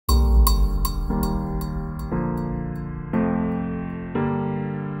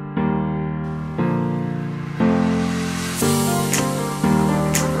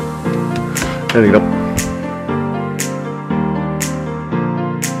There you go.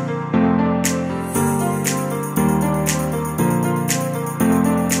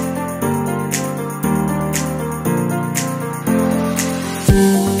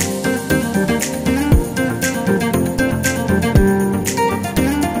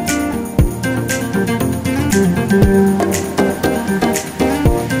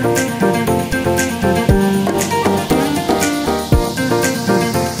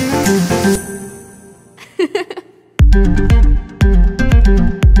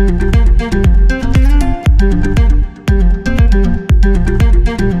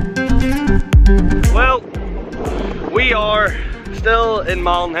 Well, we are still in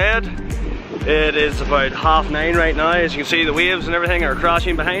Mountain Head. It is about 9:30 right now. As you can see, the waves and everything are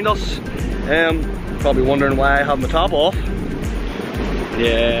crashing behind us. Probably wondering why I have my top off.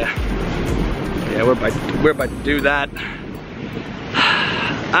 Yeah, we're about to do that.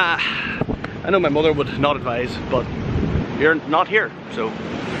 I know my mother would not advise, but you're not here, so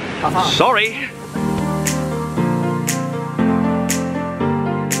sorry.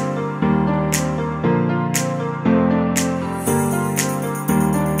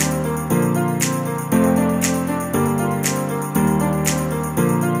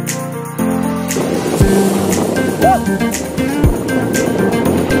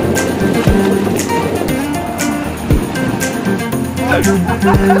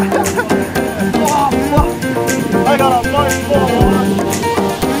 I got a nice full of water.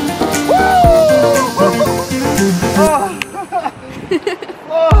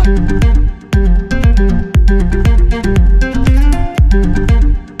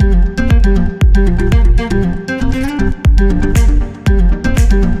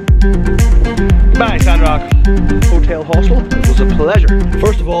 Goodbye, Sandrock Hotel Hostel. It was a pleasure.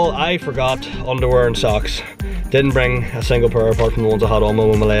 First of all, I forgot underwear and socks. Didn't bring a single pair apart from the ones I had on me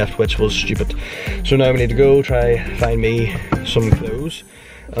when I left, which was stupid. So now we need to go try find me some clothes,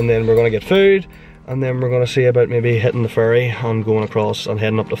 and then we're gonna get food, and then we're gonna see about maybe hitting the ferry and going across and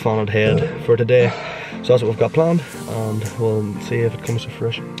heading up to Fanad Head for today. So that's what we've got planned, and we'll see if it comes to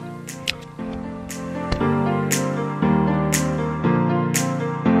fruition.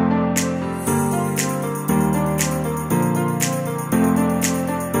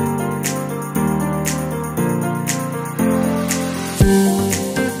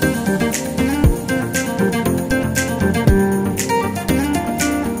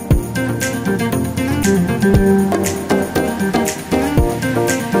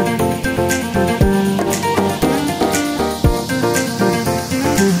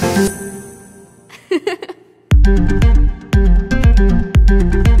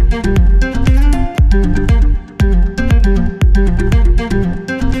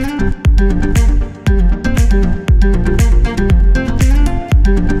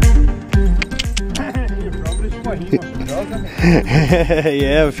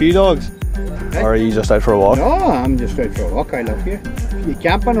 Yeah, a few dogs. Or are you just out for a walk? No, I'm just out for a walk. I love you. You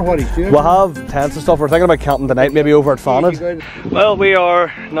camping or what are you doing? We'll have tents and stuff. We're thinking about camping tonight, maybe over at Fanad. Well, we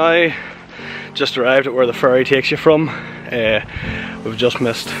are now just arrived at where the ferry takes you from. We've just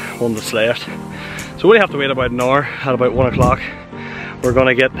missed one that's left. So we have to wait about an hour. At about 1 o'clock we're going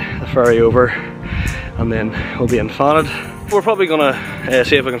to get the ferry over, and then we'll be in Fanad. We're probably gonna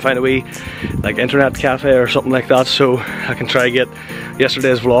see if I can find a wee like internet cafe or something like that, so I can try get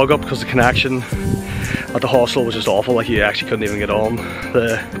yesterday's vlog up, because the connection at the hostel was just awful. Like, you actually couldn't even get on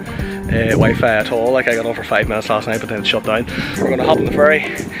the Wi-Fi at all. Like, I got on for 5 minutes last night, but then it shut down. We're gonna hop on the ferry,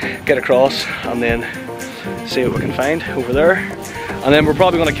 get across, and then see what we can find over there. And then we're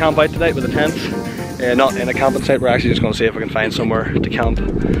probably gonna camp out tonight with a tent. Not in a camping site, we're actually just going to see if we can find somewhere to camp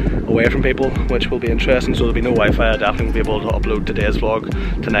away from people, which will be interesting. So there'll be no Wi-Fi. I definitely won't be able to upload today's vlog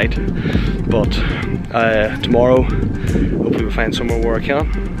tonight, but tomorrow hopefully we'll find somewhere where I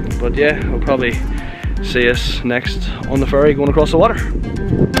can. But yeah, we'll probably see us next on the ferry going across the water.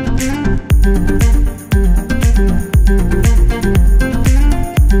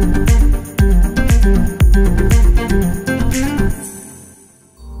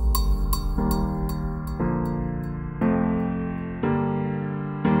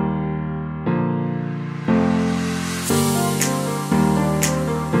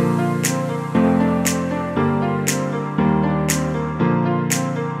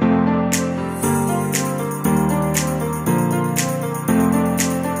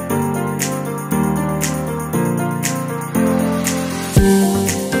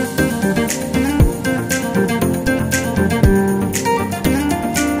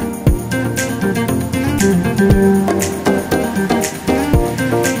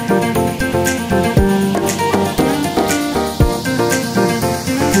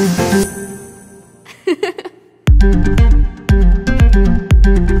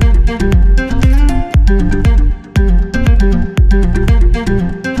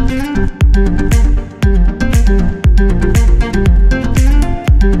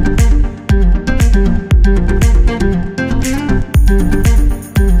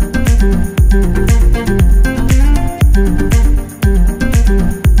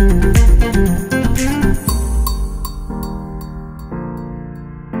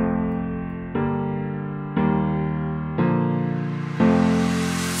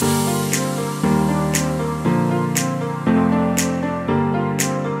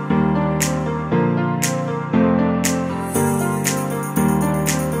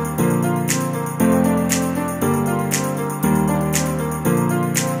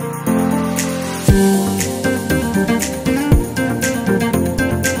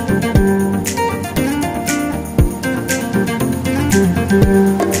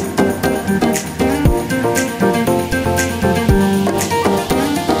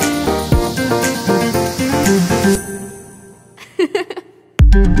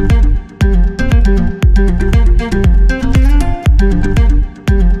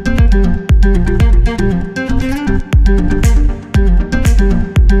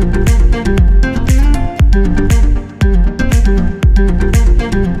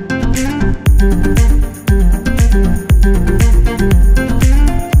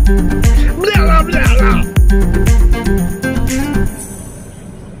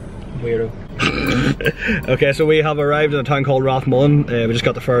 weirdo. Okay, so we have arrived at a town called Rathmullen. We just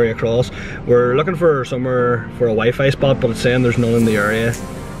got the ferry across. We're looking for somewhere for a Wi-Fi spot, but it's saying there's none in the area,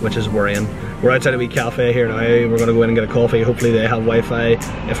 which is worrying. We're outside a wee cafe here now. We're going to go in and get a coffee. Hopefully they have Wi-Fi.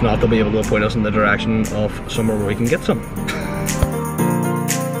 If not, they'll be able to point us in the direction of somewhere where we can get some.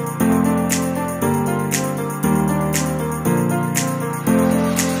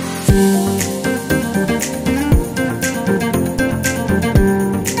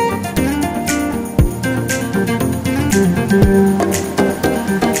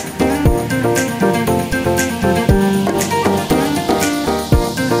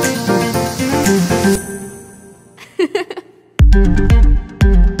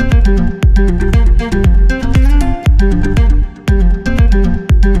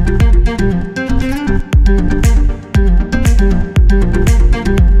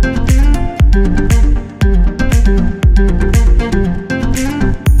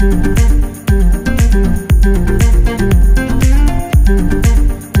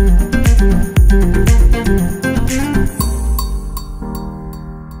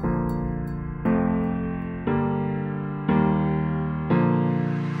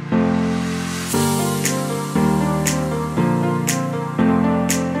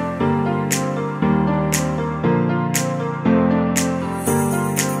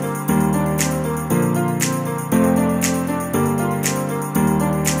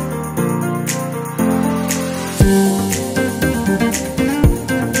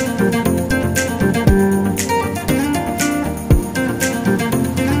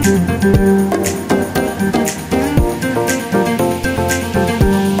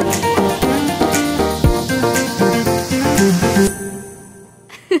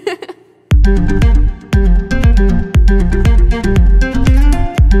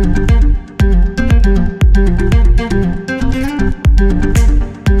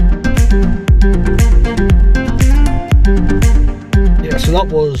 So that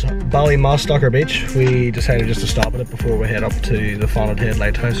was Ballymostocker Beach. We decided just to stop at it before we head up to the Fanad Head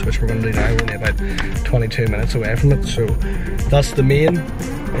Lighthouse, which we're going to do now. We're only about 22 minutes away from it, so that's the main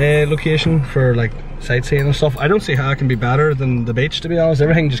location for like sightseeing and stuff. I don't see how it can be better than the beach, to be honest.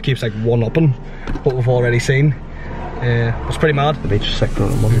 Everything just keeps like one-upping what we've already seen. It's pretty mad. The beach is sick for a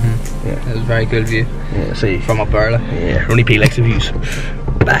month. Yeah, it was a very good view. Yeah, see from up early. Yeah, only P likes the views.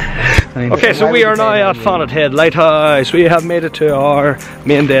 Okay, so we are now at Fanad Head Lighthouse. We have made it to our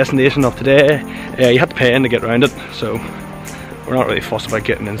main destination of today. You have to pay in to get around it, so we're not really fussed about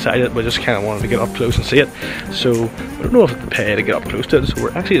getting inside it. We just kind of wanted to get up close and see it. So I don't know if we have to pay to get up close to it. So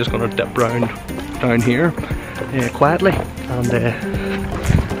we're actually just going to dip round down here quietly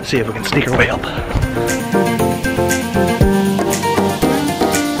and see if we can sneak our way up.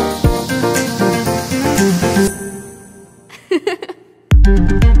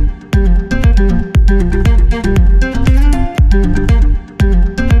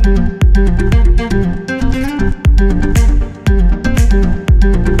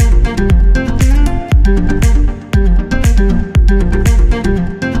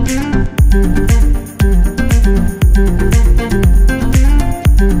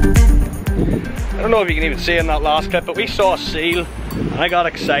 I don't know if you can even see in that last clip, but we saw a seal and I got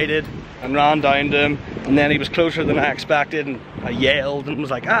excited and ran down to him, and then he was closer than I expected and I yelled and was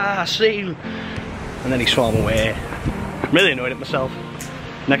like, ah, seal, and then he swam away. I'm really annoyed at myself.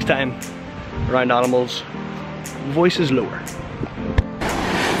 Next time around animals, voice is lower.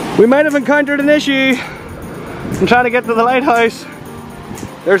 We might have encountered an issue. I'm trying to get to the lighthouse.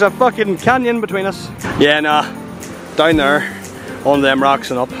 There's a fucking canyon between us. Yeah, nah, down there on them rocks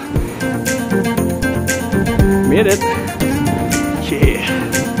and up. Made it. Yeah.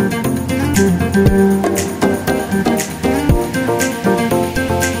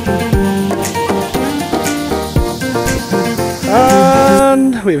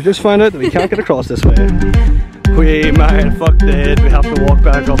 And we've just found out that we can't get across this way. We might have fucked it. We have to walk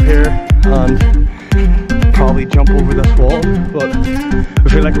back up here and probably jump over this wall, but I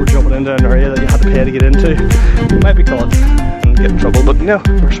feel like we're jumping into an area that you have to pay to get into. We might be caught and get in trouble, but no,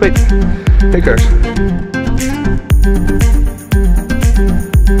 we're sweet. Who cares?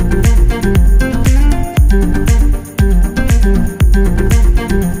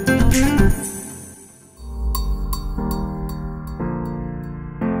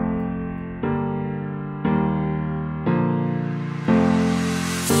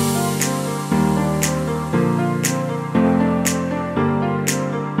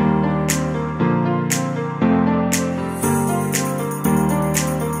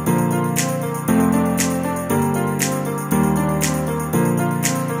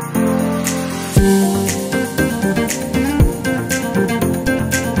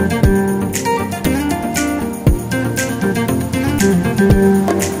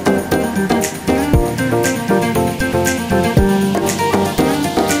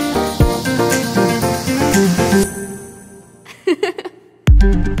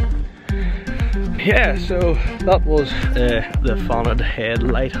 Yeah, so that was the Fanad Head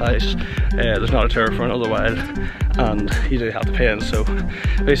Lighthouse. There's not a tour for another while, and you do have to pay in, so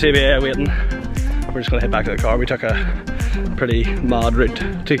we see waiting. We're just gonna head back to the car. We took a pretty mad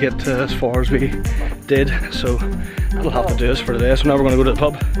route to get as far as we did, so that'll have to do us for today. So now we're gonna go to the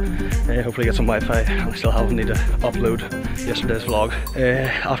pub, hopefully get some Wi-Fi. I still haven't need to upload yesterday's vlog.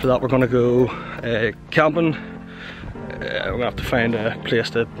 After that we're gonna go camping. We're gonna have to find a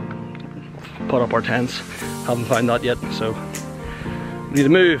place to put up our tents. Haven't found that yet, so we need to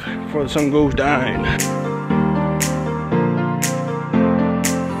move before the sun goes down.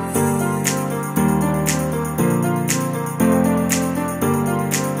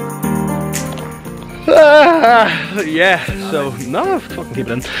 Yeah, so no, fucking keep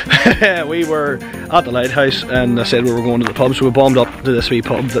it in. We were at the lighthouse and I said we were going to the pub, so we bombed up to this wee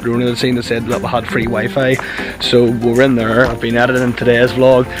pub that Ronan had seen that said that we had free Wi-Fi. So we're in there. I've been editing today's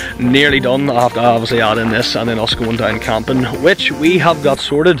vlog, nearly done. I have to obviously add in this and then us going down camping, which we have got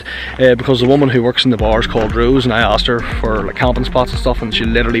sorted because the woman who works in the bar is called Rose, and I asked her for like camping spots and stuff, and she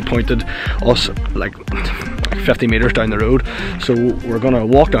literally pointed us like 50 meters down the road. So we're gonna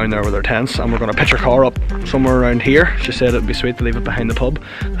walk down there with our tents and we're gonna pitch our car up somewhere around here. She said it'd be sweet to leave it behind the pub.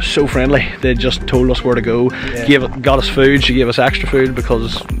 They're so friendly. They just told us where to go. Yeah. Got us food. She gave us extra food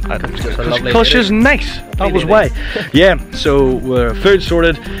because she's nice. That was why. Yeah, so food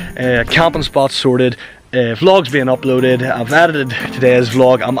sorted, camping spots sorted, vlogs being uploaded. I've edited today's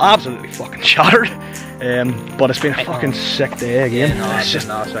vlog. I'm absolutely fucking shattered. But it's been a fucking sick day again. Yeah, no, it's just,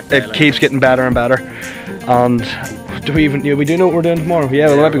 it keeps getting better and better. And do we even, we do know what we're doing tomorrow?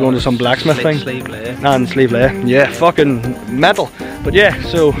 Yeah, we might be going to some blacksmith thing. And sleeve lay. Yeah, fucking mental. But yeah,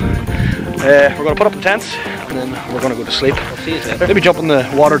 so we're gonna put up the tents and then we're gonna go to sleep. We'll see you then. Maybe jump in the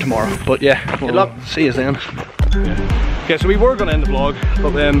water tomorrow. But yeah, Good luck. See you then. Okay, so we were gonna end the vlog,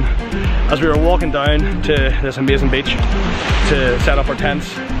 but then as we were walking down to this amazing beach to set up our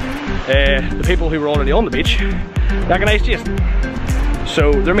tents, the people who were already on the beach recognised Jason.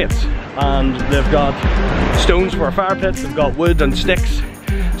 So they're mates, and they've got stones for a fire pit, they've got wood and sticks.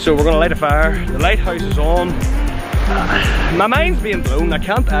 So we're gonna light a fire. The lighthouse is on. My mind's being blown. I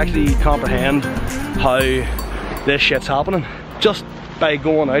can't actually comprehend how this shit's happening. Just by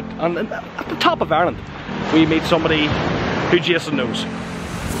going out, and at the top of Ireland, we meet somebody who Jason knows.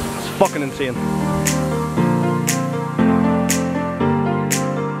 It's fucking insane.